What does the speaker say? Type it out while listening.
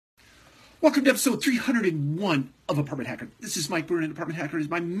Welcome to episode 301 of Apartment Hacker. This is Mike Brewer, and Apartment Hacker is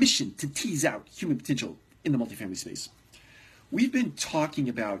my mission to tease out human potential in the multifamily space. We've been talking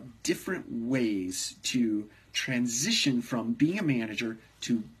about different ways to transition from being a manager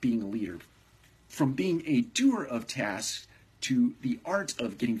to being a leader, from being a doer of tasks to the art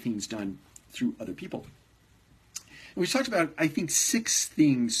of getting things done through other people. And we've talked about, I think, 6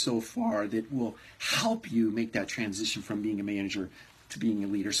 things so far that will help you make that transition from being a manager to being a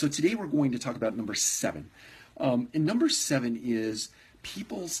leader. So today we're going to talk about number 7. And number 7 is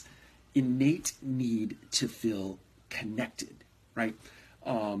people's innate need to feel connected, right?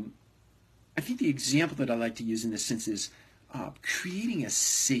 I think the example that I like to use in this sense is creating a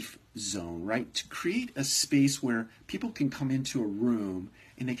safe zone, right? To create a space where people can come into a room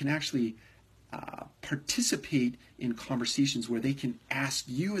and they can actually participate in conversations where they can ask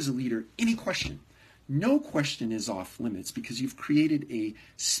you as a leader any question. No question is off limits because you've created a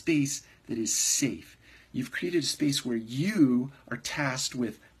space that is safe. You've created a space where you are tasked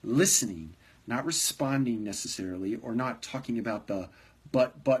with listening, not responding necessarily, or not talking about the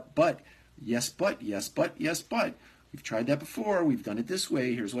but, yes, but, yes, but, yes, but. We've tried that before. We've done it this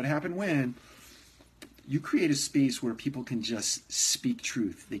way. Here's what happened when. You create a space where people can just speak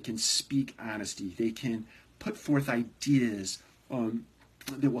truth. They can speak honesty. They can put forth ideas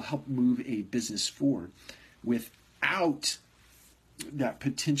that will help move a business forward without that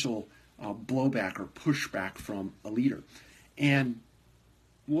potential blowback or pushback from a leader. And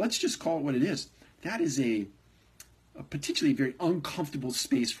let's just call it what it is. That is a potentially very uncomfortable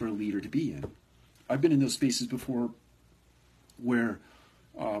space for a leader to be in. I've been in those spaces before where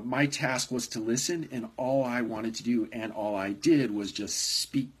my task was to listen, and all I wanted to do and all I did was just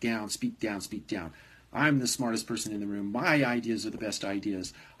speak down, speak down, speak down. I'm the smartest person in the room. My ideas are the best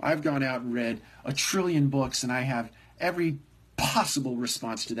ideas. I've gone out and read 1 trillion books, and I have every possible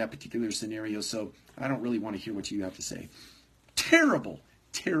response to that particular scenario, so I don't really want to hear what you have to say. Terrible,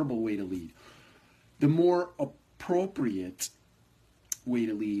 terrible way to lead. The more appropriate way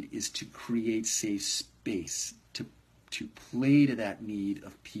to lead is to create safe space, to play to that need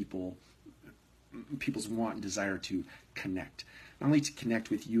of people's want and desire to connect. Not only to connect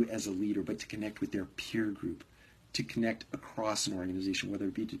with you as a leader, but to connect with their peer group, to connect across an organization, whether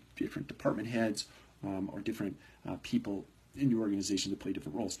it be to different department heads or different people in your organization that play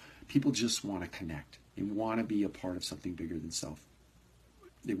different roles. People just want to connect. They want to be a part of something bigger than self.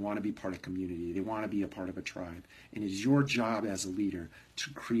 They want to be part of community. They want to be a part of a tribe. And it is your job as a leader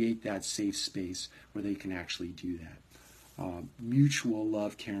to create that safe space where they can actually do that. Mutual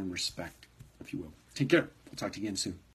love, care, and respect, if you will. Take care. We'll talk to you again soon.